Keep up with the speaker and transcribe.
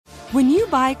When you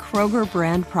buy Kroger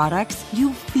brand products,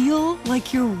 you feel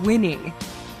like you're winning.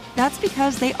 That's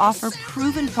because they offer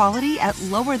proven quality at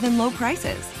lower than low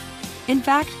prices. In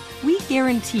fact, we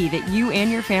guarantee that you and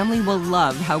your family will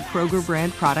love how Kroger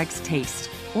brand products taste,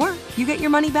 or you get your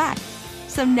money back.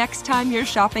 So next time you're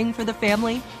shopping for the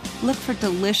family, look for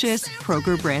delicious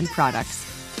Kroger brand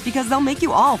products, because they'll make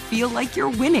you all feel like you're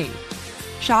winning.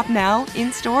 Shop now,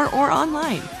 in-store, or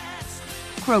online.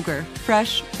 Kroger,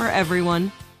 fresh for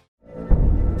everyone.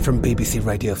 From BBC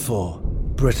Radio 4,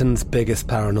 Britain's biggest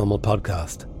paranormal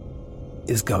podcast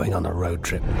is going on a road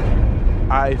trip.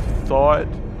 I thought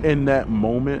in that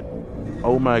moment,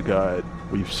 oh my God,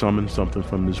 we've summoned something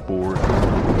from this board.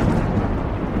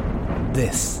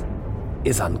 This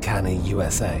is Uncanny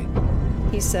USA.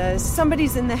 He says,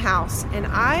 somebody's in the house, and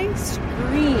I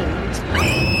screamed.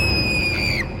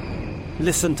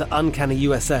 Listen to Uncanny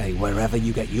USA wherever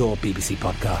you get your BBC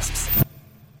podcasts,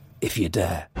 if you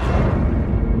dare.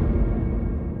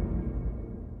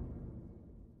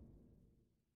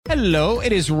 Hello,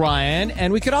 it is Ryan,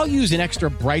 and we could all use an extra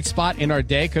bright spot in our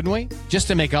day, couldn't we? Just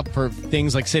to make up for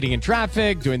things like sitting in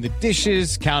traffic, doing the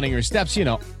dishes, counting your steps, you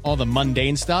know, all the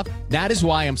mundane stuff. That is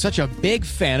why I'm such a big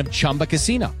fan of Chumba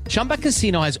Casino. Chumba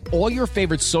Casino has all your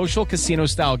favorite social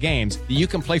casino-style games that you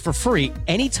can play for free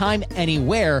anytime,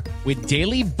 anywhere with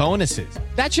daily bonuses.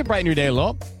 That should brighten your day a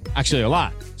little. Actually, a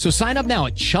lot. So sign up now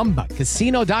at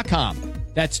ChumbaCasino.com.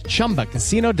 That's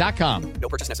ChumbaCasino.com. No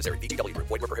purchase necessary. VGW Group.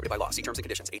 Void where prohibited by law. See terms and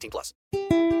conditions. 18+.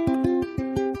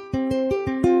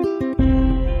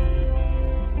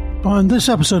 On this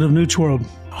episode of Newt's World,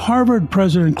 Harvard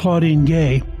President Claudine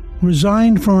Gay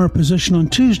resigned from her position on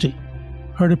Tuesday.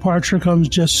 Her departure comes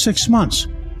just 6 months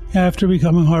after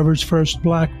becoming Harvard's first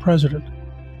black president.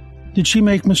 Did she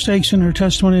make mistakes in her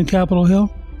testimony in Capitol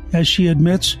Hill, as she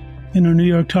admits in her New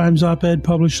York Times op-ed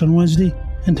published on Wednesday,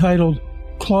 entitled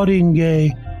Claudine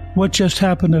Gay, What Just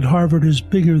Happened at Harvard is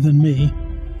Bigger Than Me?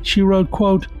 She wrote,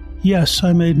 quote, "Yes,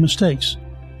 I made mistakes."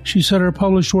 She said her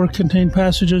published work contained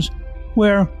passages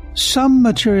where some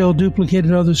material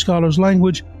duplicated other scholars'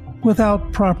 language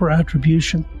without proper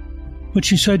attribution. But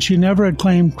she said she never had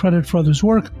claimed credit for others'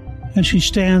 work, and she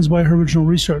stands by her original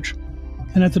research.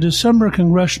 And at the December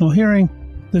congressional hearing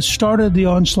that started the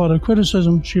onslaught of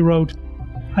criticism, she wrote,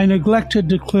 "I neglected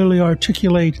to clearly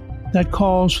articulate that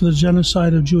calls for the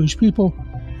genocide of Jewish people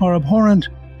are abhorrent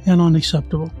and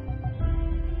unacceptable."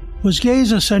 Was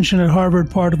Gay's ascension at Harvard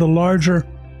part of the larger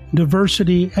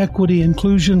diversity, equity,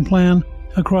 inclusion plan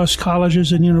across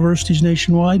colleges and universities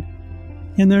nationwide?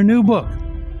 In their new book,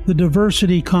 The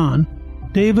Diversity Con,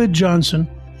 David Johnson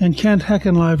and Kent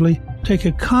Heckenlively take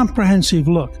a comprehensive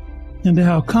look into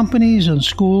how companies and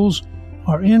schools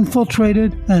are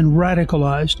infiltrated and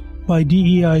radicalized by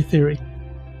DEI theory.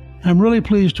 I'm really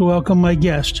pleased to welcome my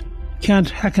guest, Kent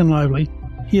Heckenlively.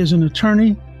 He is an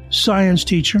attorney, science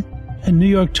teacher, and New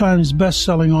York Times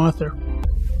best-selling author.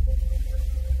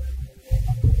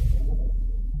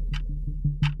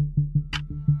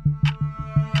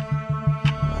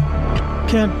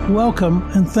 Kent, welcome,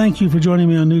 and thank you for joining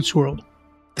me on Newt's World.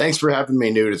 Thanks for having me,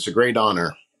 Newt. It's a great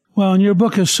honor. Well, and your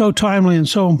book is so timely and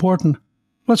so important.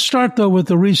 Let's start, though, with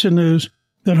the recent news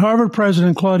that Harvard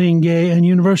President Claudine Gay and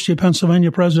University of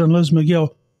Pennsylvania President Liz McGill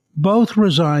both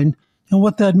resigned, and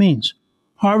what that means.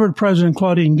 Harvard President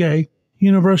Claudine Gay,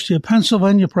 University of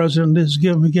Pennsylvania President Liz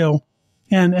McGill,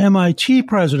 and MIT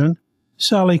President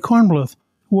Sally Kornbluth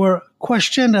were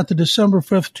questioned at the December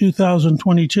 5th,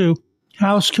 2022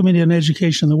 House Committee on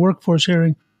Education and the Workforce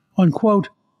hearing on, quote,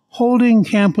 holding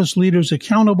campus leaders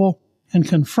accountable and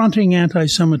confronting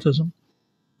anti-Semitism.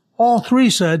 All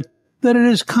three said that it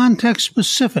is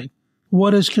context-specific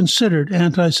what is considered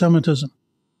anti-Semitism.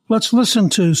 Let's listen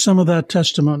to some of that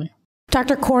testimony.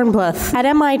 Dr. Kornbluth, at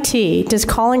MIT, does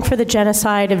calling for the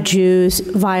genocide of Jews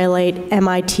violate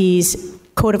MIT's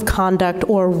code of conduct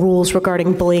or rules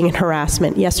regarding bullying and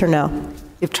harassment? Yes or no?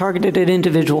 If targeted at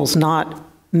individuals, not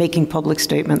making public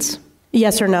statements.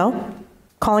 Yes or no?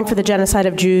 Calling for the genocide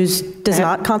of Jews does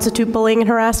not constitute bullying and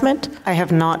harassment? I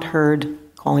have not heard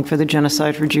calling for the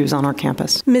genocide for Jews on our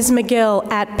campus. Ms.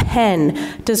 McGill, at Penn,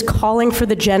 does calling for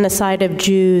the genocide of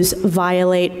Jews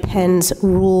violate Penn's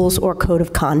rules or code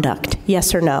of conduct?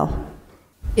 Yes or no?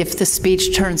 If the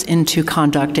speech turns into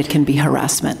conduct, it can be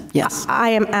harassment. Yes. I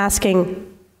am asking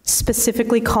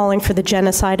specifically calling for the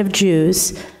genocide of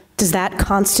Jews. Does that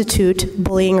constitute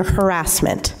bullying or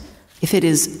harassment? If it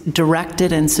is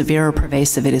directed and severe or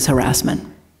pervasive, it is harassment.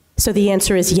 So the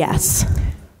answer is yes.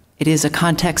 It is a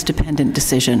context-dependent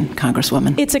decision,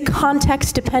 Congresswoman. It's a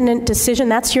context-dependent decision.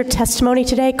 That's your testimony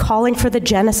today. Calling for the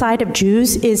genocide of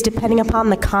Jews is depending upon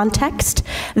the context.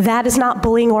 That is not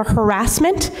bullying or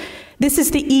harassment. This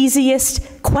is the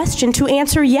easiest question to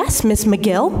answer yes, Ms.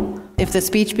 McGill. If the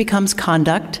speech becomes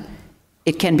conduct,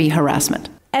 it can be harassment.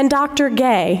 And Dr.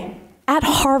 Gay, at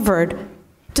Harvard,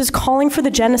 does calling for the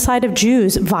genocide of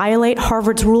Jews violate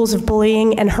Harvard's rules of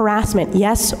bullying and harassment,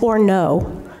 yes or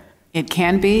no? It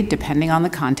can be, depending on the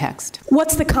context.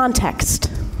 What's the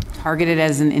context? Targeted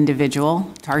at an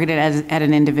individual.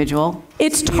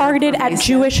 It's targeted at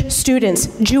Jewish students,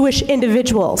 Jewish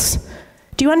individuals.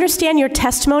 Do you understand your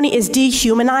testimony is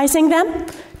dehumanizing them?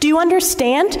 Do you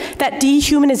understand that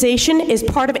dehumanization is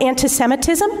part of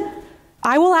anti-Semitism?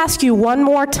 I will ask you one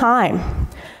more time.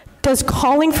 Does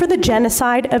calling for the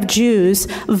genocide of Jews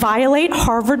violate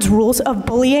Harvard's rules of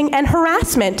bullying and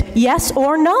harassment, yes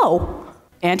or no?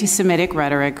 Anti-Semitic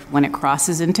rhetoric, when it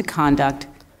crosses into conduct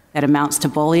that amounts to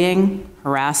bullying,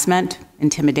 harassment,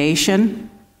 intimidation,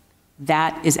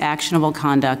 that is actionable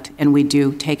conduct, and we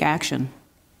do take action.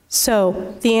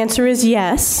 So the answer is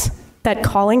yes, that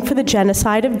calling for the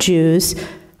genocide of Jews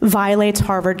violates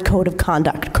Harvard Code of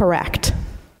Conduct, correct?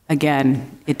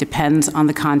 Again, it depends on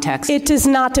the context. It does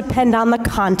not depend on the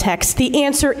context. The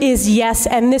answer is yes,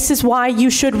 and this is why you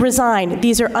should resign.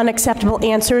 These are unacceptable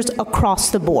answers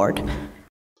across the board.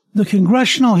 The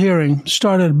congressional hearing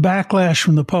started backlash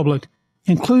from the public,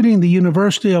 including the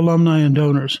university alumni and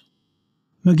donors.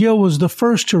 McGill was the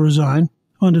first to resign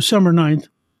on December 9th,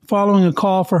 following a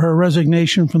call for her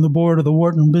resignation from the board of the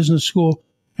Wharton Business School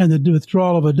and the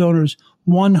withdrawal of a donor's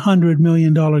 $100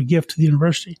 million gift to the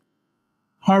university.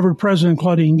 Harvard President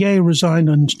Claudine Gay resigned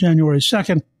on January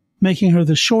 2nd, making her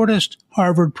the shortest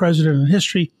Harvard president in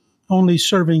history, only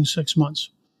serving 6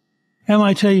 months.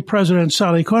 MIT President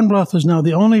Sally Kornbluth is now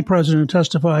the only president who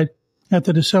testified at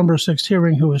the December 6th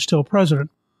hearing who is still president.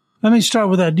 Let me start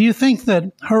with that. Do you think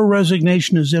that her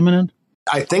resignation is imminent?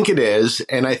 I think it is.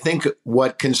 And I think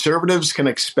what conservatives can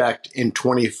expect in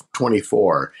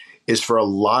 2024 is for a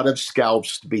lot of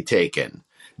scalps to be taken.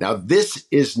 Now, this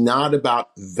is not about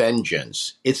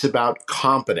vengeance. It's about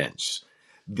competence.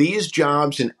 These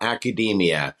jobs in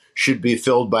academia should be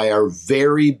filled by our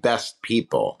very best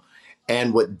people.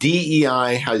 And what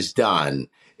DEI has done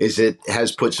is it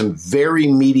has put some very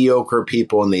mediocre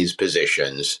people in these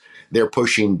positions. They're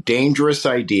pushing dangerous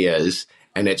ideas,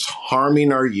 and it's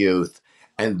harming our youth.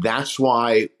 And that's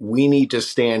why we need to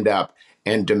stand up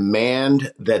and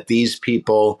demand that these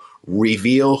people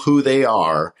reveal who they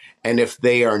are. And if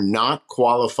they are not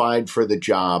qualified for the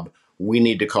job, we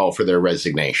need to call for their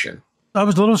resignation. I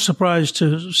was a little surprised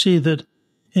to see that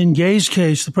in Gay's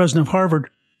case, the president of Harvard,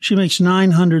 she makes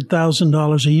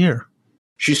 $900,000 a year.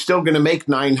 She's still going to make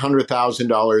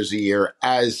 $900,000 a year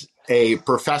as a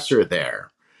professor there.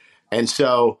 And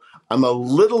so I'm a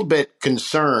little bit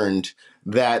concerned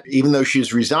that even though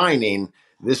she's resigning,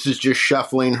 this is just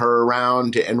shuffling her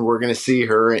around and we're going to see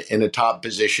her in a top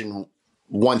position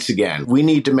once again. We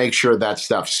need to make sure that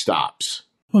stuff stops.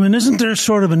 I mean, isn't there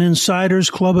sort of an insiders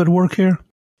club at work here?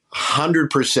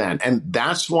 100%. And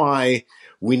that's why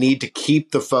we need to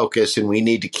keep the focus and we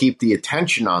need to keep the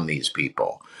attention on these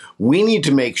people. We need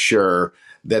to make sure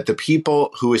that the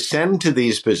people who ascend to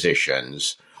these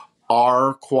positions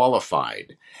are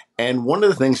qualified. And one of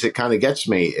the things that kind of gets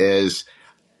me is,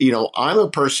 I'm a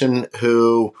person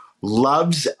who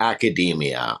loves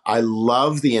academia. I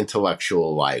love the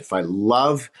intellectual life. I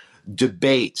love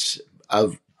debates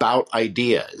about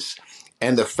ideas.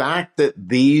 And the fact that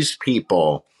these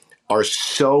people are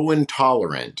so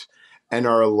intolerant and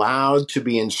are allowed to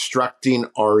be instructing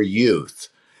our youth,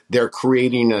 they're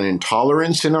creating an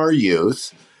intolerance in our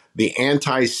youth. The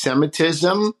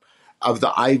anti-Semitism of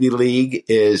the Ivy League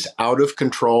is out of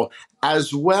control,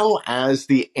 as well as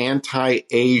the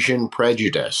anti-Asian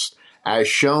prejudice, as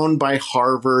shown by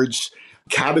Harvard's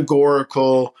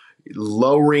categorical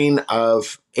lowering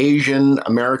of Asian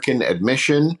American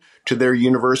admission to their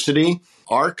university.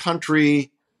 Our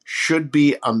country should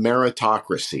be a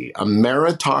meritocracy. A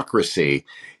meritocracy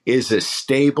is a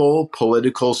stable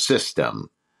political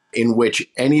system in which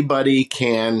anybody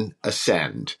can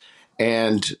ascend.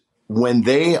 And when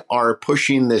they are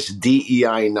pushing this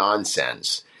DEI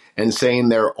nonsense and saying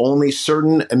there are only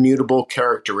certain immutable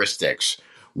characteristics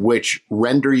which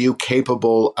render you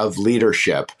capable of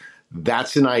leadership,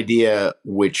 that's an idea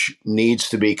which needs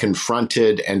to be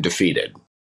confronted and defeated.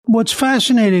 What's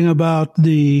fascinating about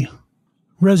the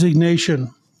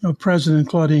resignation of President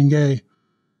Claudine Gay,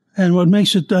 and what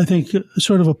makes it, I think,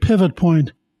 sort of a pivot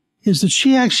point, is that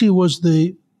she actually was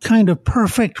the kind of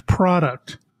perfect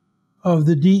product of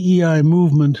the DEI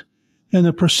movement and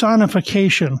the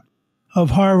personification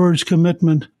of Harvard's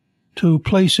commitment to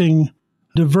placing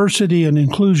diversity and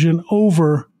inclusion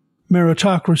over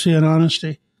meritocracy and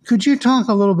honesty. Could you talk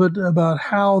a little bit about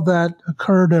how that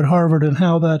occurred at Harvard and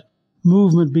how that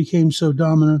movement became so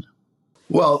dominant?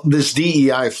 Well, this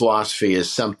DEI philosophy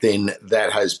is something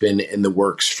that has been in the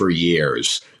works for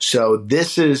years. So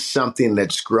this is something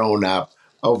that's grown up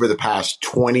over the past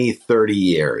 20, 30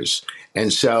 years.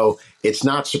 And so it's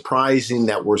not surprising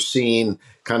that we're seeing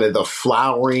kind of the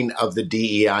flowering of the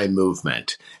DEI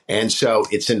movement. And so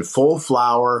it's in full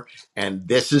flower. And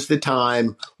this is the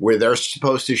time where they're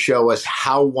supposed to show us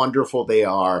how wonderful they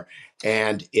are.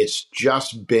 And it's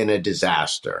just been a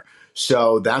disaster.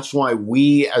 So that's why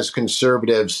we as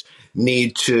conservatives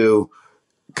need to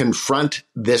confront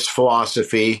this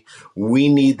philosophy. We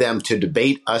need them to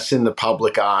debate us in the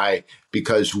public eye,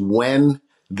 because when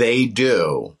they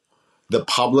do, the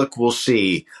public will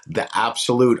see the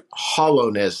absolute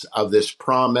hollowness of this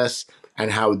promise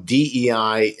and how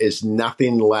DEI is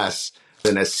nothing less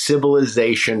than a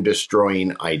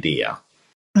civilization-destroying idea.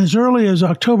 As early as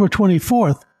October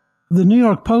 24th, the New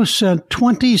York Post sent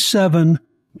 27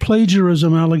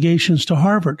 plagiarism allegations to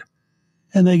Harvard.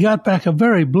 And they got back a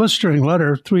very blistering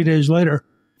letter 3 days later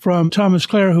from Thomas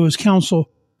Clare, who is counsel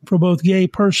for both Gay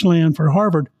personally and for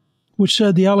Harvard, which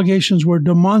said the allegations were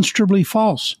demonstrably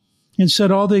false and said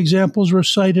all the examples were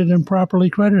cited and properly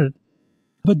credited.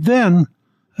 But then,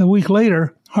 a week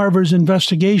later, Harvard's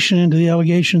investigation into the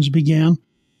allegations began,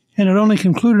 and it only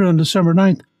concluded on December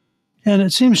 9th. And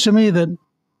it seems to me that,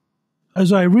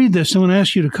 as I read this, I'm going to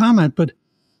ask you to comment, but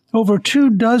over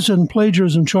 24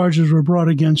 plagiarism charges were brought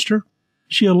against her.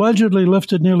 She allegedly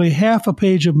lifted nearly half a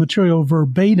page of material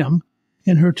verbatim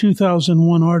in her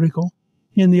 2001 article.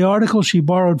 In the article, she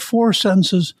borrowed 4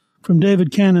 sentences from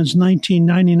David Cannon's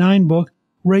 1999 book,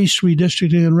 Race,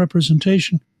 Redistricting, and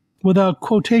Representation, without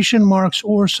quotation marks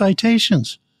or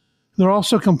citations. There are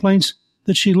also complaints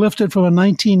that she lifted from a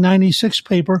 1996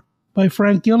 paper by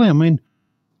Frank Gilliam. I mean,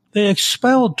 they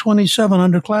expelled 27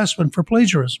 underclassmen for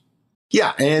plagiarism.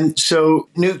 Yeah. And so,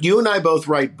 Newt, you and I both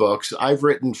write books. I've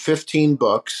written 15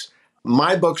 books.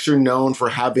 My books are known for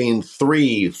having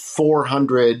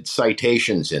 400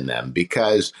 citations in them,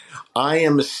 because I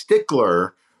am a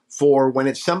stickler for when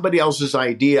it's somebody else's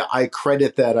idea, I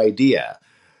credit that idea.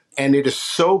 And it is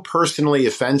so personally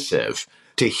offensive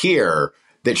to hear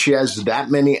that she has that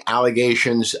many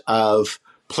allegations of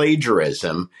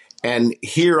plagiarism. And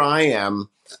here I am,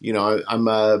 I'm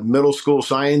a middle school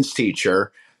science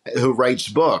teacher who writes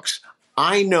books.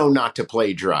 I know not to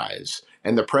plagiarize.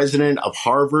 And the president of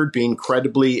Harvard being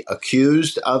credibly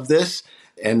accused of this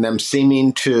and them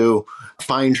seeming to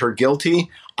find her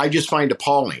guilty, I just find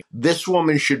appalling. This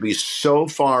woman should be so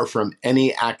far from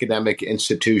any academic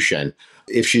institution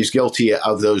if she's guilty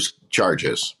of those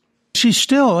charges. She's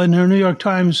still, in her New York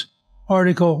Times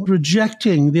article,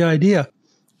 rejecting the idea.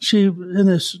 She, in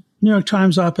this New York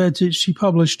Times op-ed she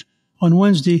published on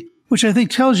Wednesday, which I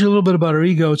think tells you a little bit about her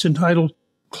ego. It's entitled,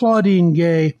 Claudine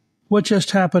Gay, What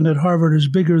Just Happened at Harvard is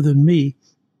Bigger Than Me.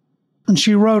 And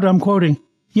she wrote, I'm quoting,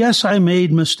 "Yes, I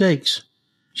made mistakes."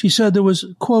 She said there was,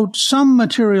 quote, "some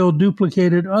material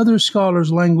duplicated other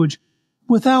scholars' language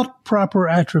without proper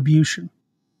attribution."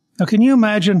 Now, can you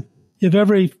imagine if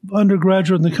every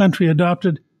undergraduate in the country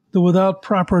adopted the without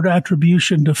proper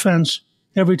attribution defense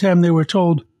every time they were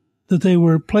told that they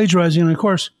were plagiarizing? And of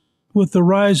course, with the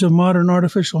rise of modern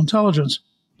artificial intelligence,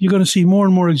 you're going to see more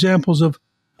and more examples of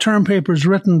term papers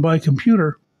written by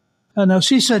computer. Now,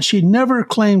 she said she never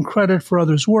claimed credit for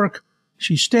others' work.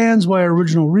 She stands by her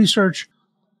original research.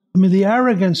 I mean, the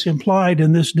arrogance implied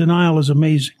in this denial is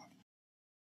amazing.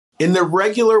 In the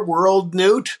regular world,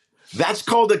 Newt, that's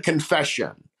called a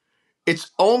confession.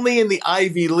 It's only in the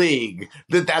Ivy League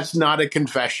that that's not a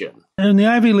confession. In the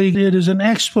Ivy League, it is an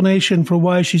explanation for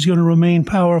why she's going to remain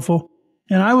powerful.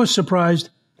 And I was surprised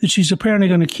that she's apparently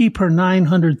going to keep her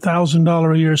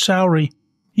 $900,000 a year salary,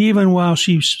 even while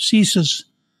she ceases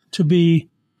to be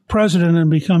president and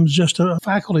becomes just a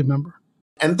faculty member.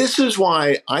 And this is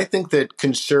why I think that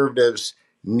conservatives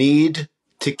need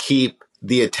to keep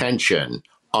the attention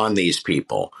on these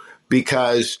people,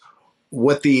 because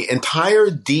what the entire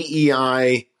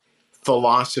DEI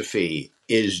philosophy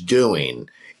is doing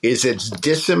is it's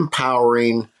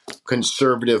disempowering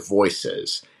conservative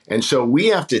voices. And so we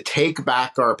have to take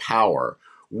back our power.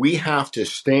 We have to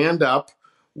stand up.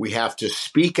 We have to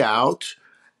speak out,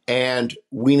 and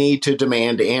we need to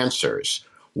demand answers.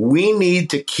 We need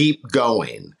to keep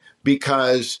going,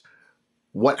 because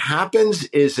what happens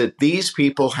is that these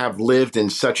people have lived in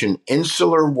such an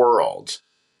insular world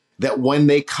that when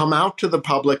they come out to the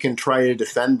public and try to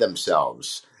defend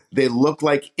themselves, they look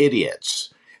like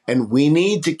idiots. And we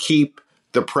need to keep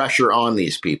the pressure on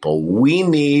these people. We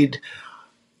need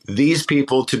these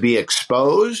people to be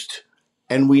exposed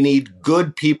and we need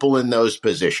good people in those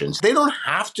positions. They don't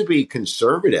have to be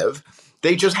conservative.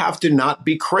 They just have to not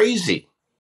be crazy.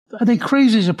 I think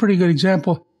crazy is a pretty good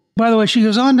example. By the way, she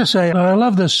goes on to say, I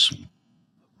love this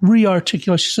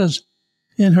re-articulation. She says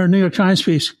in her New York Times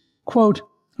piece, quote,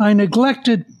 I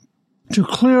neglected to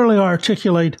clearly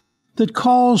articulate that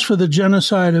calls for the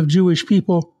genocide of Jewish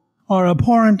people are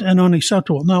abhorrent and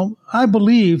unacceptable. Now, I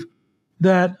believe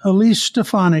that Elise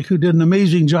Stefanik, who did an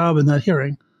amazing job in that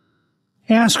hearing,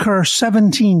 asked her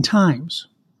 17 times.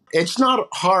 It's not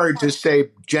hard to say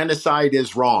genocide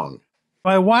is wrong.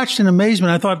 I watched in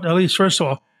amazement. I thought Elise, first of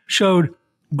all, showed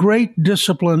great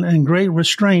discipline and great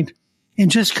restraint in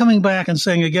just coming back and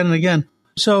saying again and again.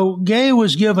 So Gay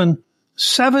was given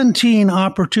 17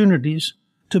 opportunities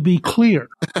to be clear.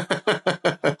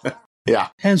 Yeah.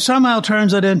 And somehow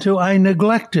turns it into, I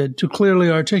neglected to clearly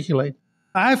articulate.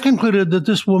 I've concluded that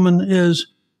this woman is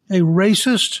a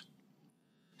racist,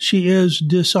 she is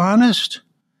dishonest,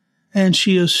 and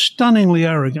she is stunningly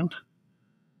arrogant.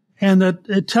 And that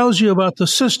it tells you about the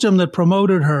system that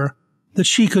promoted her, that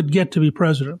she could get to be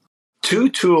president. Two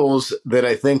tools that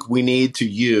I think we need to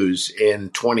use in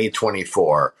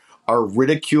 2024 are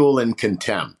ridicule and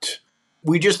contempt.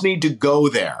 We just need to go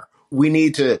there. We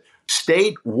need to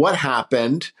state what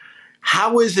happened.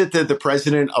 How is it that the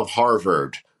president of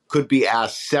Harvard could be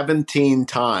asked 17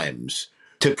 times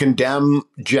to condemn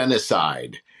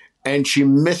genocide, and she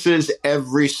misses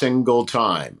every single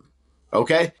time?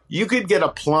 Okay? You could get a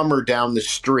plumber down the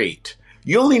street.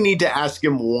 You only need to ask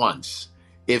him once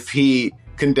if he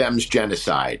condemns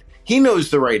genocide. He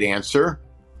knows the right answer.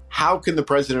 How can the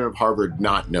president of Harvard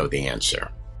not know the answer?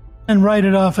 And write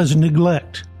it off as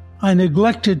neglect. I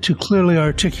neglected to clearly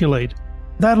articulate.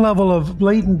 That level of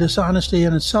blatant dishonesty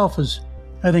in itself is,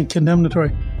 I think, condemnatory.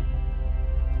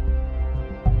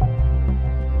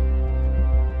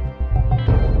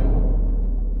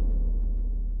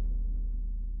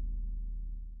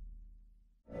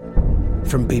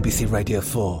 From BBC Radio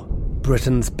 4,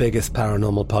 Britain's biggest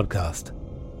paranormal podcast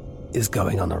is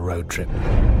going on a road trip.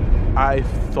 I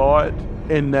thought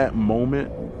in that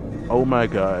moment, oh my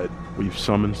God, we've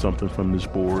summoned something from this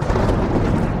board.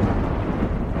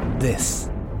 This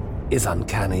is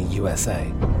Uncanny USA.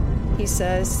 He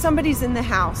says, somebody's in the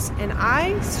house, and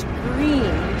I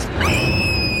screamed.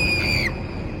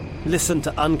 Listen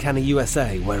to Uncanny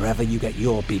USA wherever you get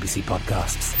your BBC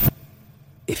podcasts,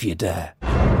 if you dare.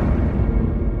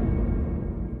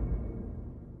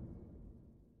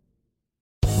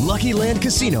 Lucky Land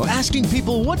Casino, asking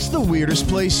people, what's the weirdest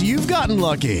place you've gotten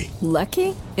lucky?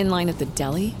 Lucky? In line at the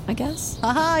deli, I guess?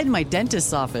 Aha, in my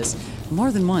dentist's office.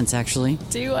 More than once, actually.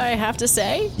 Do I have to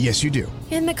say? Yes, you do.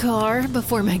 In the car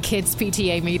before my kids'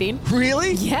 PTA meeting.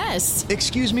 Really? Yes.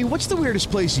 Excuse me, what's the weirdest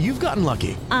place you've gotten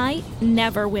lucky? I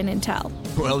never win and tell.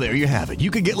 Well, there you have it. You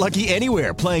can get lucky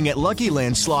anywhere, playing at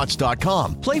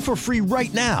LuckyLandSlots.com. Play for free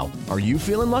right now. Are you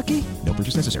feeling lucky? No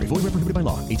purchase necessary. Void where prohibited by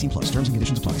law. 18+. Terms and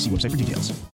conditions apply. See website for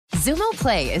details. Xumo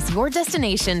Play is your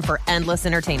destination for endless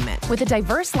entertainment. With a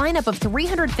diverse lineup of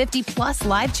 350-plus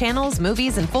live channels,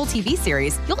 movies, and full TV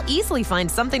series, you'll easily find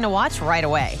something to watch right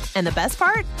away. And the best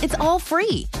part? It's all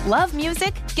free. Love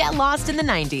music? Get lost in the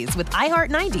 90s with iHeart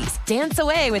 90s, dance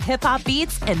away with hip-hop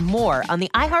beats, and more on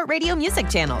the iHeartRadio music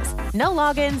channels. No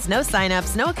logins, no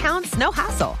signups, no accounts, no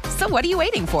hassle. So what are you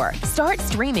waiting for? Start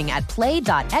streaming at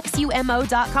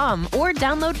play.xumo.com or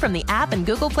download from the app and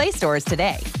Google Play stores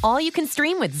today. All you can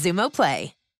stream with Xumo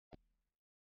Play.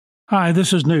 Hi,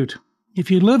 this is Newt.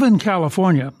 If you live in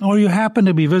California or you happen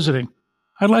to be visiting,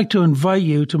 I'd like to invite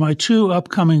you to my 2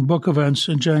 upcoming book events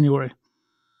in January.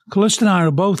 Callista and I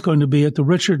are both going to be at the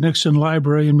Richard Nixon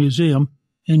Library and Museum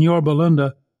in Yorba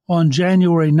Linda on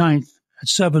January 9th at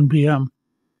 7 p.m.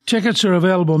 Tickets are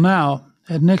available now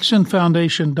at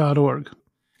nixonfoundation.org.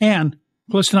 And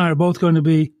Callista and I are both going to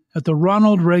be at the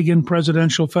Ronald Reagan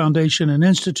Presidential Foundation and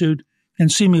Institute in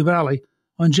Simi Valley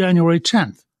on January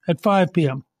 10th at 5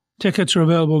 p.m. Tickets are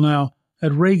available now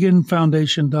at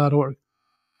reaganfoundation.org.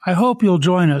 I hope you'll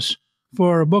join us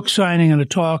for a book signing and a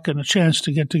talk and a chance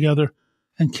to get together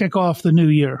and kick off the new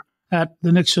year at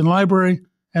the Nixon Library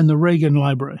and the Reagan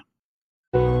Library.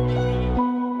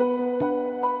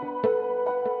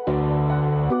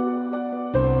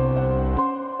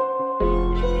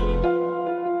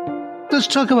 Let's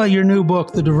talk about your new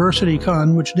book, The Diversity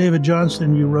Con, which David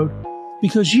Johnston, you wrote,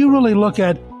 because you really look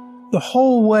at the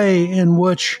whole way in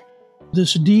which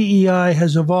this DEI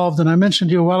has evolved. And I mentioned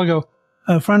to you a while ago,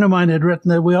 a friend of mine had written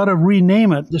that we ought to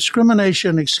rename it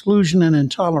Discrimination, Exclusion, and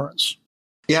Intolerance.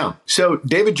 Yeah. So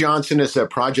David Johnson is a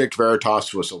Project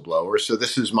Veritas whistleblower. So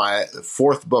this is my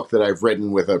fourth book that I've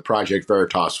written with a Project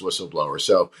Veritas whistleblower.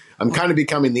 So I'm kind of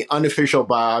becoming the unofficial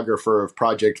biographer of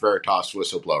Project Veritas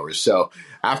whistleblowers. So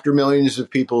after millions of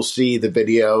people see the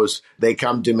videos, they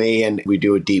come to me and we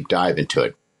do a deep dive into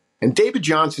it. And David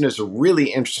Johnson is a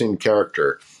really interesting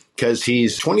character because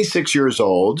he's 26 years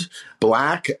old,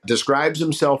 Black, describes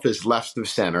himself as left of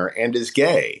center, and is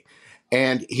gay.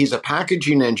 And he's a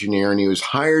packaging engineer, and he was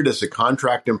hired as a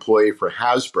contract employee for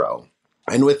Hasbro.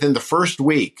 And within the first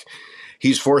week,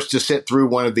 he's forced to sit through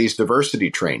one of these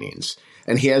diversity trainings.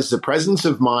 And he has the presence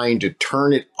of mind to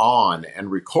turn it on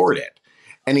and record it.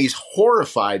 And he's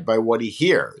horrified by what he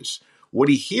hears. What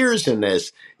he hears in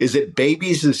this is that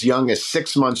babies as young as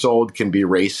 6 months old can be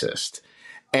racist.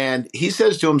 And he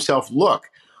says to himself, look,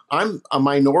 I'm a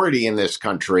minority in this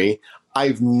country.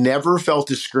 I've never felt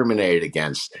discriminated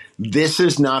against. This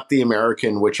is not the America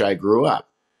in which I grew up.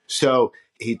 So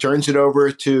he turns it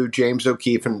over to James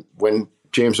O'Keefe. And when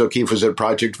James O'Keefe was at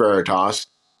Project Veritas,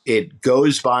 it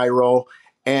goes viral.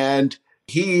 And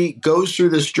he goes through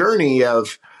this journey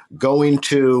of going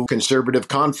to conservative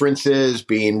conferences,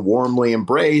 being warmly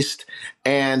embraced,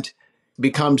 and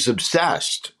becomes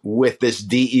obsessed with this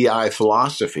DEI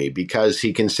philosophy because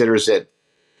he considers it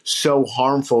so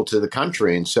harmful to the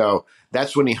country. And so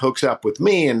that's when he hooks up with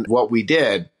me. And what we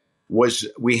did was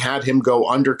we had him go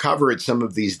undercover at some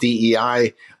of these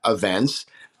DEI events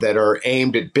that are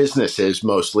aimed at businesses,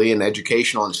 mostly in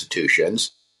educational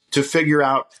institutions, to figure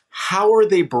out how are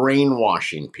they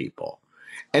brainwashing people.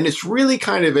 And it's really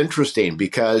kind of interesting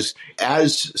because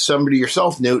as somebody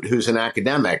yourself, Newt, who's an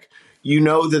academic, you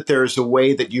know that there's a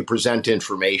way that you present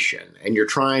information and you're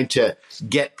trying to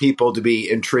get people to be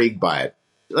intrigued by it.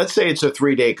 Let's say it's a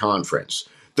 3-day conference.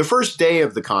 The first day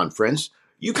of the conference,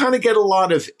 you kind of get a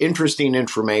lot of interesting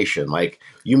information. Like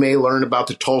you may learn about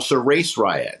the Tulsa race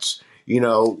riots,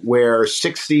 where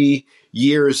 60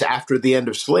 years after the end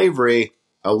of slavery,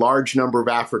 a large number of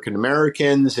African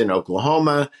Americans in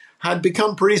Oklahoma had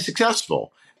become pretty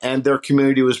successful and their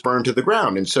community was burned to the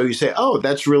ground. And so you say, oh,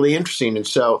 that's really interesting. And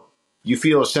so you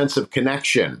feel a sense of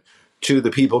connection to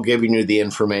the people giving you the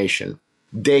information.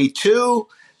 Day 2,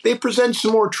 they present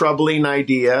some more troubling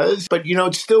ideas, but,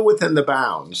 it's still within the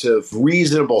bounds of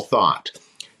reasonable thought.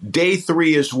 Day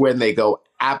 3 is when they go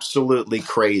absolutely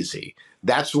crazy.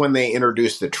 That's when they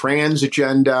introduce the trans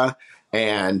agenda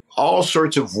and all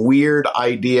sorts of weird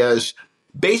ideas,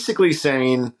 basically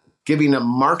giving a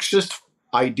Marxist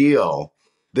ideal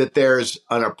that there's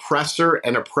an oppressor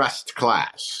and oppressed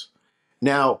class.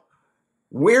 Now,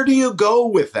 where do you go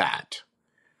with that?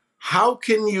 How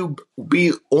can you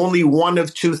be only one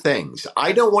of two things?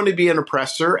 I don't want to be an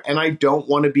oppressor and I don't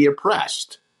want to be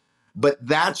oppressed. But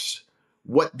that's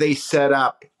what they set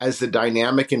up as the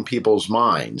dynamic in people's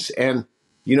minds. And,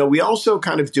 we also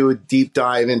kind of do a deep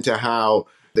dive into how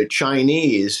the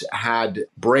Chinese had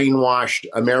brainwashed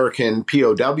American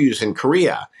POWs in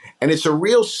Korea. And it's a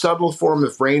real subtle form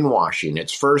of brainwashing.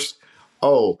 It's first,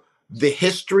 the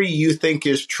history you think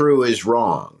is true is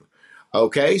wrong.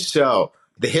 Okay, so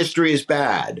the history is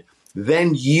bad.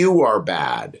 Then you are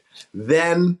bad.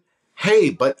 Then,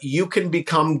 hey, but you can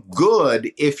become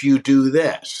good if you do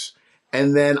this.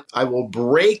 And then I will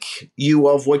break you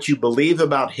of what you believe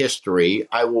about history.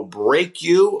 I will break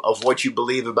you of what you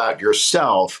believe about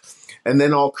yourself. And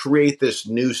then I'll create this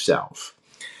new self.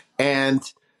 And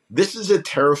this is a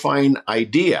terrifying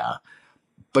idea,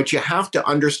 but you have to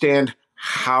understand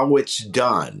how it's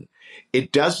done.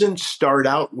 It doesn't start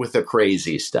out with the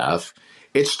crazy stuff.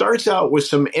 It starts out with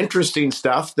some interesting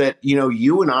stuff that,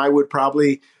 you and I would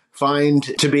probably find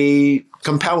to be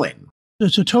compelling.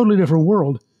 It's a totally different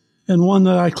world and one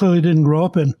that I clearly didn't grow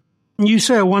up in. You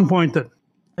say at one point that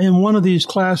in one of these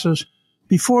classes,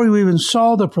 before you even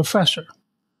saw the professor,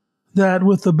 that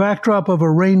with the backdrop of a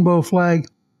rainbow flag,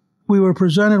 we were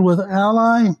presented with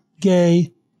ally,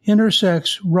 gay,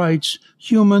 intersex rights,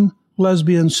 human,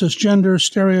 lesbian, cisgender,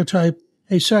 stereotype,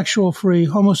 asexual, free,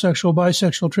 homosexual,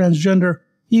 bisexual, transgender,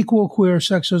 equal, queer,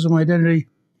 sexism, identity,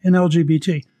 and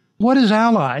LGBT. What is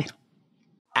ally?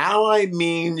 Ally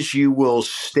means you will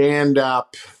stand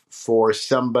up for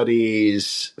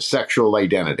somebody's sexual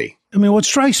identity. I mean, what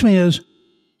strikes me is,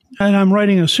 and I'm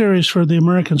writing a series for the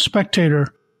American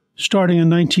Spectator starting in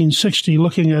 1960,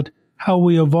 looking at how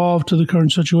we evolved to the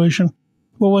current situation.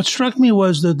 Well, what struck me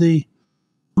was that the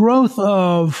growth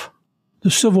of the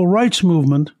civil rights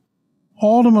movement,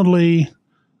 ultimately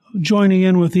joining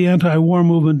in with the anti-war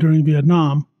movement during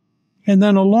Vietnam. And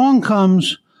then along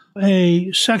comes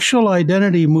a sexual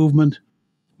identity movement,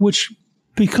 which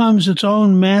becomes its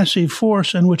own massive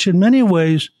force and which in many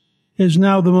ways is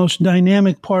now the most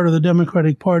dynamic part of the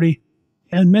Democratic Party,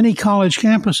 and many college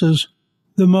campuses,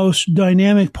 the most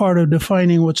dynamic part of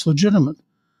defining what's legitimate.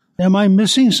 Am I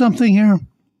missing something here?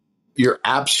 You're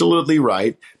absolutely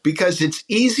right, because it's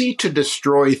easy to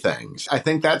destroy things. I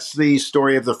think that's the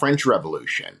story of the French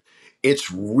Revolution.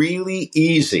 It's really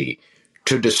easy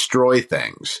to destroy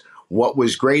things. What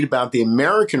was great about the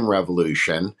American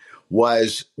Revolution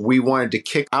was we wanted to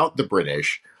kick out the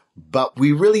British, but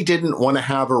we really didn't want to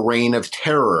have a reign of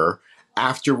terror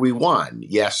after we won.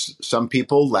 Yes, some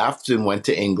people left and went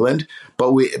to England,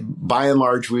 but by and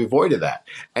large, we avoided that.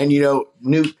 And,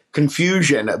 new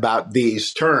confusion about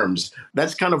these terms.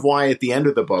 That's kind of why at the end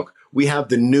of the book, we have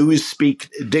the Newspeak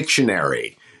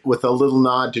Dictionary with a little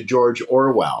nod to George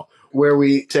Orwell, where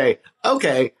we say,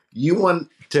 okay, you want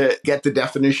to get the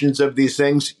definitions of these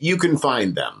things, you can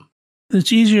find them.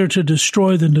 It's easier to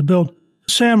destroy than to build.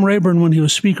 Sam Rayburn, when he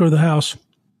was Speaker of the House,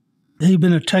 he'd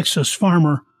been a Texas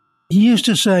farmer. He used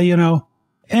to say,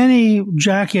 any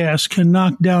jackass can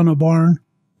knock down a barn,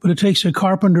 but it takes a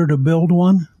carpenter to build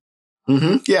one.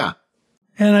 Mm-hmm. Yeah.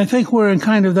 And I think we're in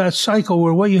kind of that cycle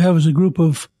where what you have is a group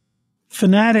of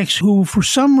fanatics who, for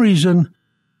some reason,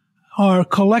 are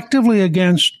collectively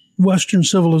against Western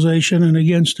civilization and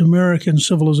against American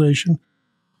civilization,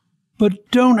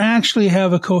 but don't actually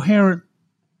have a coherent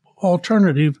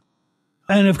alternative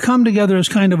and have come together as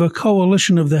kind of a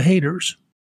coalition of the haters.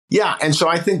 Yeah, and so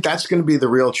I think that's going to be the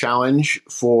real challenge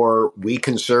for we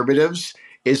conservatives,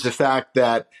 is the fact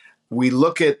that we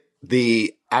look at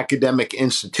the academic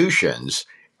institutions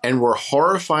and we're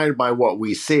horrified by what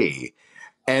we see.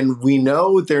 And we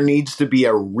know there needs to be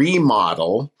a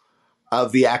remodel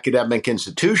of the academic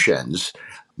institutions,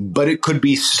 but it could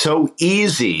be so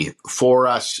easy for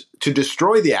us to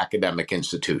destroy the academic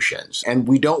institutions. And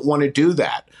we don't want to do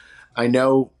that. I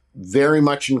know very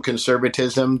much in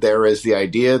conservatism, there is the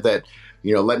idea that,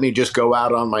 let me just go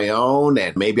out on my own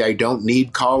and maybe I don't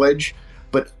need college.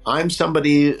 But I'm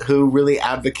somebody who really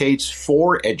advocates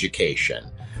for education,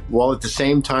 while at the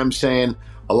same time saying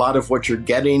a lot of what you're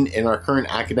getting in our current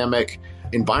academic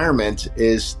environment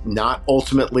is not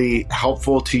ultimately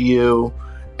helpful to you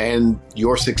and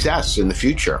your success in the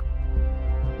future.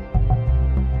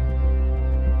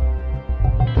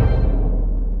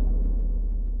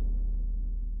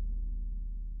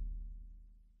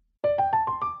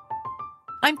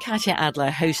 I'm Katya Adler,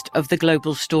 host of The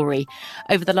Global Story.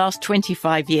 Over the last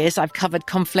 25 years, I've covered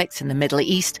conflicts in the Middle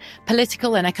East,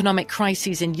 political and economic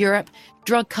crises in Europe,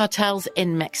 drug cartels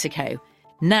in Mexico.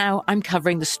 Now I'm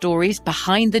covering the stories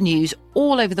behind the news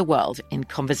all over the world in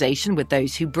conversation with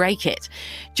those who break it.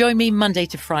 Join me Monday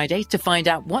to Friday to find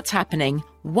out what's happening,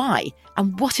 why,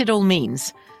 and what it all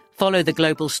means. Follow The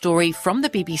Global Story from the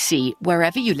BBC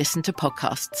wherever you listen to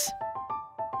podcasts.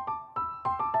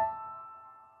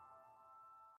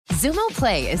 Zumo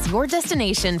Play is your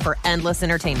destination for endless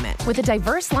entertainment. With a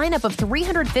diverse lineup of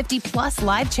 350 plus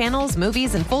live channels,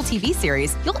 movies, and full TV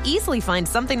series, you'll easily find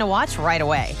something to watch right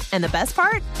away. And the best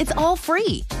part? It's all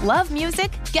free. Love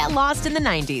music? Get lost in the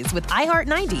 90s with iHeart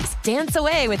 90s, dance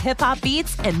away with hip-hop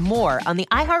beats, and more on the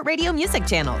iHeartRadio music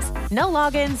channels. No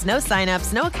logins, no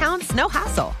signups, no accounts, no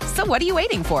hassle. So what are you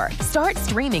waiting for? Start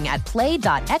streaming at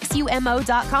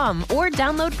play.xumo.com or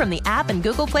download from the app and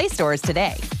Google Play stores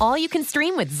today. All you can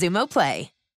stream with Zumo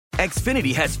Play.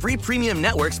 Xfinity has free premium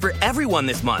networks for everyone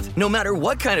this month, no matter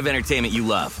what kind of entertainment you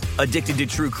love. Addicted to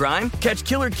true crime? Catch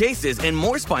killer cases and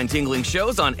more spine-tingling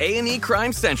shows on A&E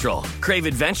Crime Central. Crave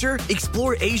adventure?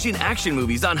 Explore Asian action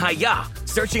movies on Hi-Ya.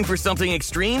 Searching for something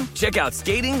extreme? Check out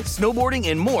skating, snowboarding,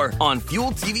 and more on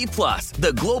Fuel TV Plus,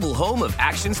 the global home of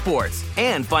action sports.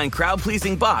 And find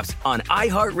crowd-pleasing bops on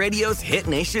iHeartRadio's Hit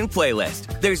Nation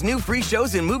playlist. There's new free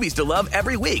shows and movies to love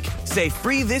every week. Say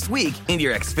free this week in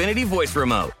your Xfinity voice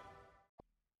remote.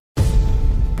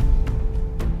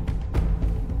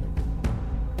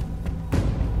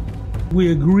 We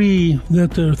agree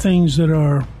that there are things that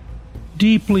are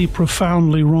deeply,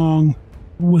 profoundly wrong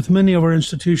with many of our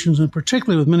institutions, and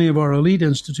particularly with many of our elite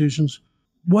institutions.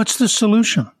 What's the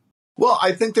solution? Well,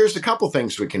 I think there's a couple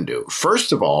things we can do.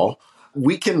 First of all,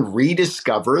 we can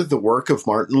rediscover the work of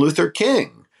Martin Luther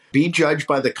King. Be judged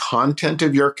by the content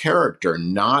of your character,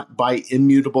 not by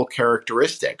immutable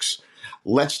characteristics.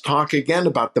 Let's talk again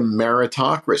about the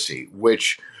meritocracy,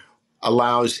 which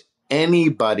allows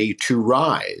anybody to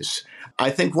rise. I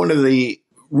think one of the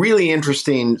really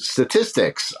interesting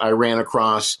statistics I ran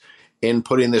across in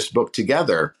putting this book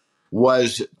together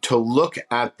was to look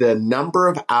at the number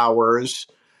of hours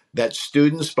that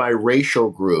students by racial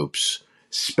groups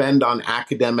spend on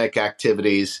academic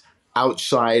activities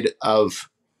outside of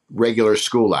regular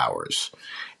school hours.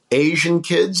 Asian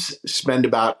kids spend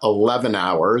about 11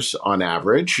 hours on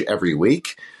average every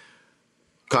week.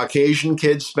 Caucasian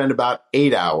kids spend about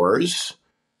 8 hours.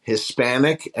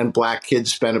 Hispanic and Black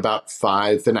kids spend about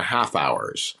 5.5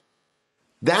 hours.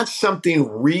 That's something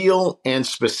real and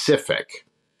specific.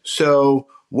 So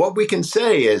what we can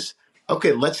say is,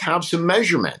 okay, let's have some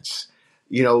measurements.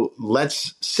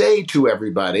 Let's say to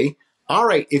everybody, all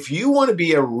right, if you want to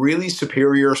be a really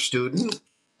superior student,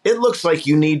 it looks like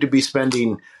you need to be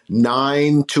spending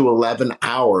 9 to 11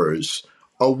 hours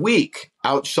a week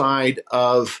outside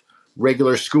of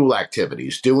regular school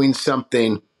activities, doing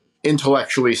something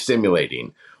intellectually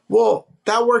stimulating. Well,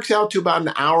 that works out to about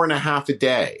an hour and a half a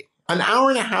day. An hour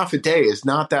and a half a day is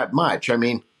not that much. I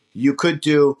mean, you could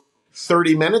do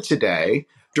 30 minutes a day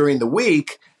during the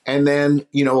week and then,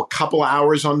 a couple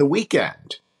hours on the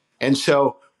weekend. And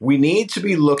so we need to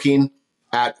be looking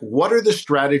at what are the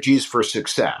strategies for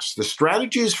success. The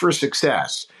strategies for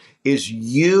success is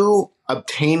you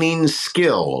obtaining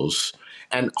skills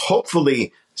and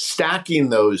hopefully stacking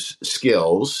those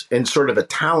skills in sort of a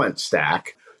talent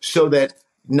stack so that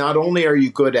not only are you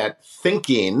good at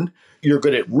thinking, you're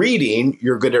good at reading,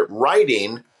 you're good at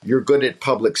writing, you're good at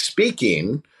public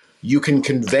speaking, you can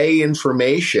convey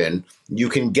information, you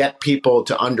can get people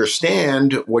to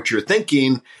understand what you're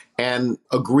thinking and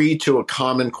agree to a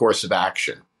common course of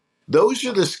action. Those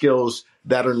are the skills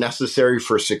that are necessary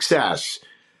for success,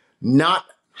 not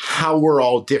how we're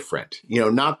all different.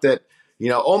 Not that,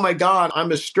 oh my God,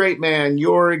 I'm a straight man,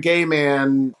 you're a gay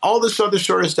man, all this other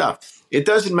sort of stuff. It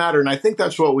doesn't matter. And I think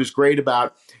that's what was great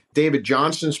about David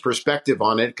Johnson's perspective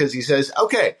on it, because he says,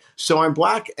 okay, so I'm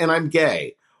Black and I'm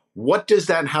gay. What does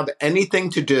that have anything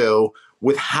to do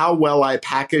with how well I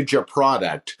package a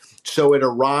product so it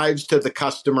arrives to the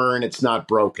customer and it's not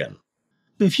broken?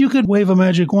 If you could wave a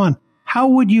magic wand, how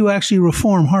would you actually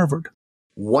reform Harvard?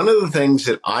 One of the things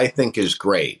that I think is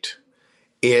great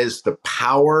is the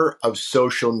power of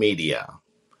social media.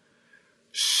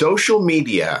 Social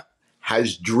media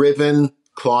has driven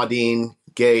Claudine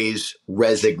Gay's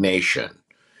resignation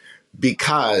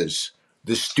because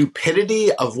the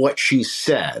stupidity of what she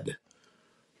said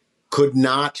could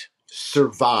not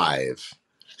survive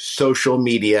social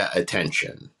media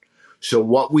attention. So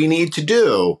what we need to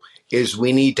do is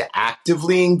we need to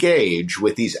actively engage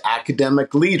with these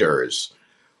academic leaders,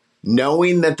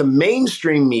 knowing that the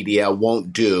mainstream media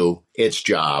won't do its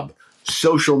job.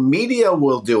 Social media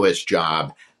will do its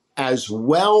job, as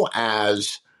well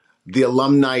as the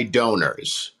alumni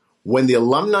donors. When the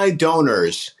alumni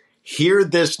donors hear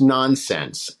this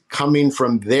nonsense coming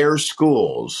from their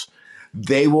schools,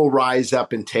 they will rise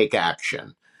up and take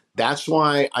action. That's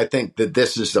why I think that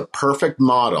this is the perfect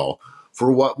model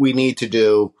for what we need to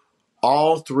do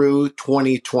all through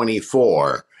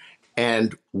 2024.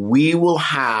 And we will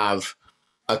have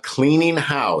a cleaning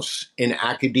house in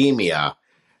academia,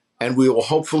 and we will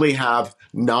hopefully have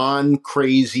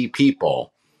non-crazy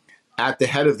people at the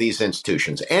head of these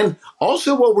institutions. And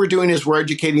also what we're doing is we're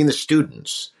educating the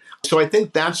students. So I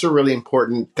think that's a really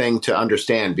important thing to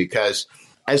understand, because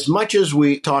as much as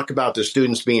we talk about the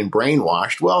students being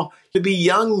brainwashed, well, to be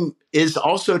young is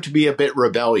also to be a bit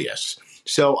rebellious.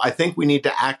 So I think we need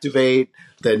to activate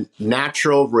the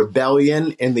natural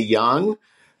rebellion in the young,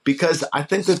 because I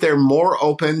think that they're more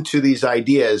open to these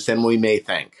ideas than we may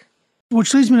think.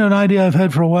 Which leads me to an idea I've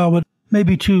had for a while, but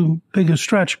maybe too big a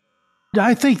stretch.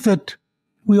 I think that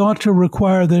we ought to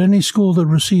require that any school that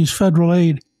receives federal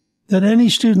aid, that any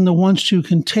student that wants to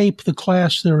can tape the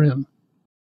class they're in.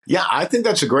 Yeah, I think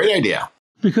that's a great idea.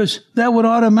 Because that would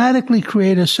automatically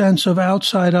create a sense of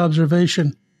outside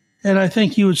observation. And I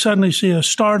think you would suddenly see a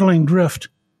startling drift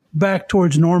back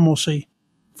towards normalcy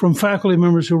from faculty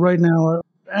members who right now are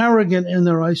arrogant in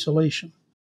their isolation.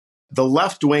 The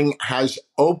left wing has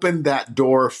opened that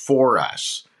door for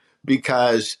us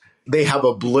because they have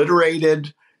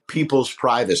obliterated people's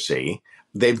privacy.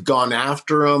 They've gone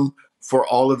after them for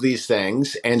all of these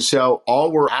things. And so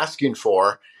all we're asking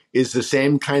for is the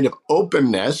same kind of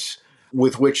openness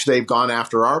with which they've gone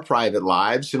after our private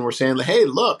lives. And we're saying, hey,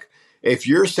 look, if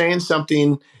you're saying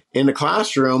something in the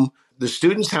classroom, the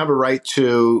students have a right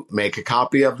to make a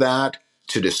copy of that,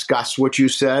 to discuss what you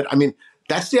said. I mean,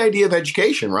 that's the idea of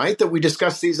education, right? That we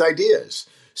discuss these ideas.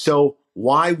 So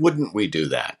why wouldn't we do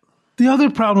that? The other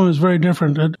problem is very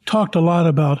different. I talked a lot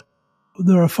about,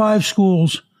 there are 5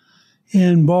 schools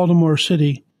in Baltimore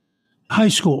City, high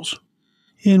schools,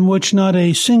 in which not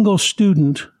a single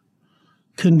student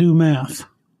can do math.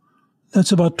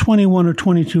 That's about 21 or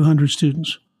 2,200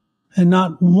 students, and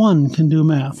not one can do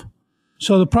math.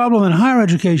 So the problem in higher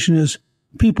education is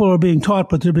people are being taught,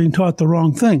 but they're being taught the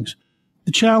wrong things.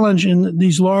 The challenge in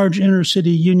these large inner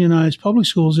city unionized public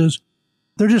schools is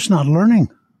they're just not learning.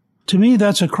 To me,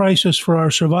 that's a crisis for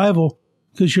our survival,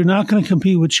 because you're not going to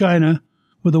compete with China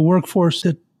with a workforce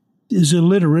that is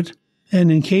illiterate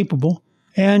and incapable,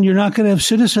 and you're not going to have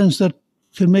citizens that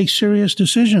can make serious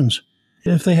decisions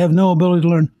if they have no ability to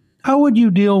learn. How would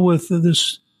you deal with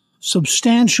this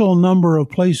substantial number of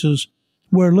places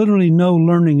where literally no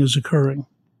learning is occurring?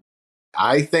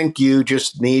 I think you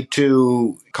just need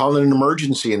to call it an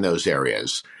emergency in those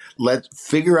areas. Let's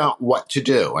figure out what to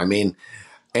do. I mean,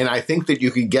 and I think that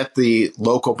you could get the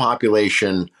local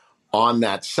population on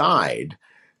that side,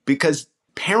 because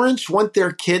parents want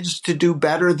their kids to do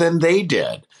better than they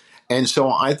did. And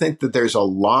so I think that there's a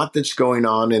lot that's going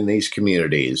on in these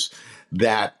communities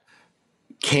that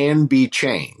can be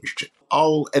changed.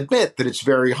 I'll admit that it's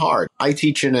very hard. I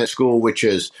teach in a school which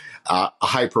is a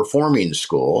high-performing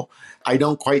school. I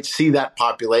don't quite see that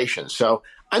population. So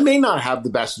I may not have the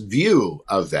best view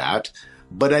of that,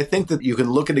 but I think that you can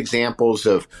look at examples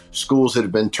of schools that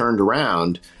have been turned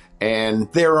around, and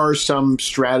there are some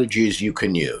strategies you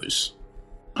can use.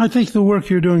 I think the work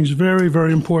you're doing is very,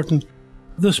 very important.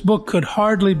 This book could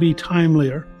hardly be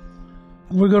timelier.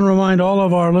 We're going to remind all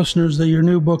of our listeners that your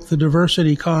new book, The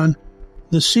Diversity Con,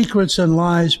 The Secrets and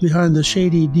Lies Behind the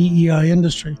Shady DEI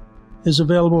Industry, is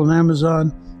available on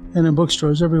Amazon and in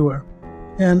bookstores everywhere.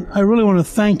 And I really want to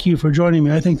thank you for joining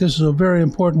me. I think this is a very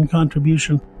important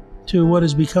contribution to what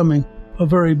is becoming a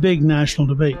very big national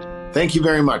debate. Thank you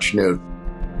very much, Newt.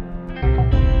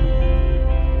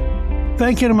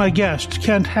 Thank you to my guest,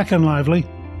 Kent Heckenlively.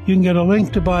 You can get a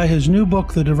link to buy his new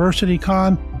book, The Diversity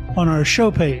Con, on our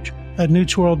show page at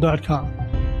newtsworld.com.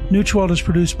 Newt's World is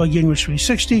produced by Gingrich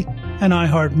 360 and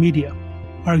iHeartMedia.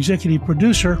 Our executive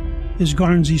producer is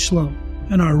Garnsey Sloan,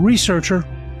 and our researcher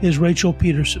is Rachel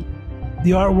Peterson.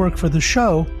 The artwork for the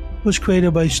show was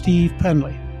created by Steve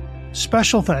Penley.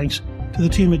 Special thanks to the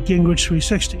team at Gingrich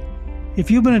 360.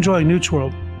 If you've been enjoying Newt's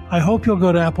World, I hope you'll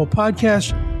go to Apple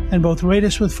Podcasts and both rate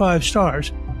us with 5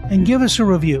 stars and give us a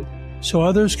review so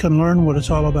others can learn what it's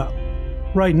all about.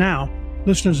 Right now,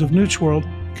 listeners of Newt's World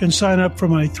can sign up for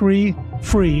my 3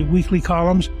 free weekly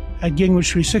columns at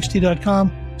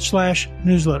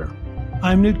gingrich360.com/newsletter.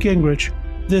 I'm Newt Gingrich.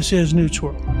 This is Newt's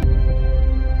World.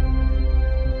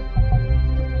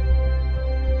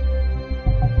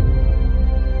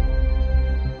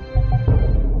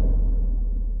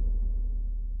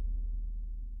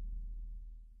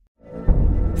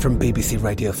 From BBC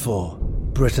Radio 4,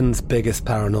 Britain's biggest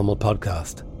paranormal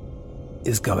podcast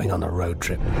is going on a road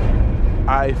trip.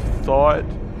 I thought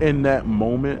in that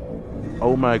moment,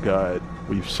 oh my God,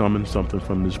 we've summoned something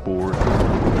from this board.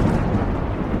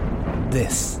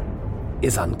 This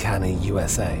is Uncanny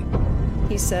USA.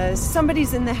 He says,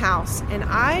 somebody's in the house, and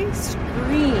I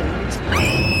screamed.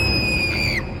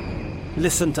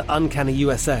 Listen to Uncanny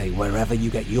USA wherever you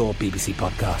get your BBC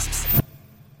podcasts,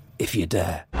 if you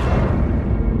dare.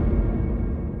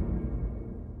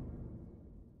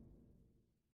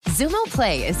 Zumo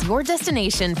Play is your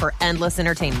destination for endless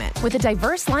entertainment. With a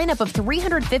diverse lineup of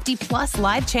 350-plus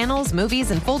live channels, movies,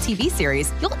 and full TV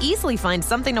series, you'll easily find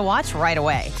something to watch right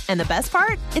away. And the best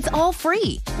part? It's all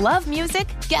free. Love music?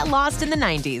 Get lost in the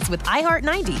 90s with iHeart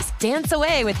 90s, dance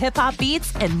away with hip-hop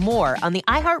beats, and more on the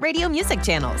iHeartRadio music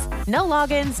channels. No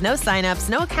logins, no signups,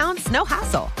 no accounts, no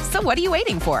hassle. So what are you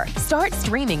waiting for? Start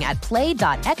streaming at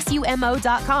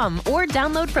play.xumo.com or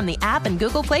download from the app and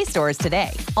Google Play stores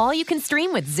today. All you can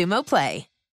stream with Zumo Play.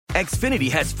 Xfinity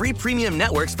has free premium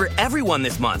networks for everyone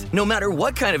this month, no matter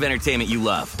what kind of entertainment you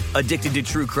love. Addicted to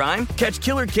true crime? Catch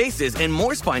killer cases and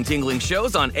more spine-tingling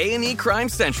shows on A&E Crime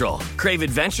Central. Crave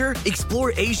adventure?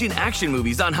 Explore Asian action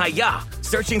movies on Hi-Ya.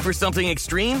 Searching for something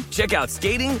extreme? Check out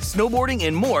skating, snowboarding,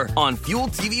 and more on Fuel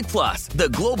TV Plus, the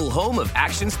global home of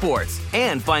action sports.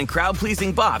 And find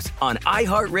crowd-pleasing bops on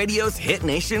iHeartRadio's Hit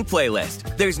Nation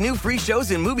playlist. There's new free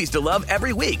shows and movies to love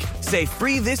every week. Say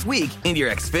free this week in your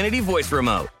Xfinity voice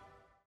remote.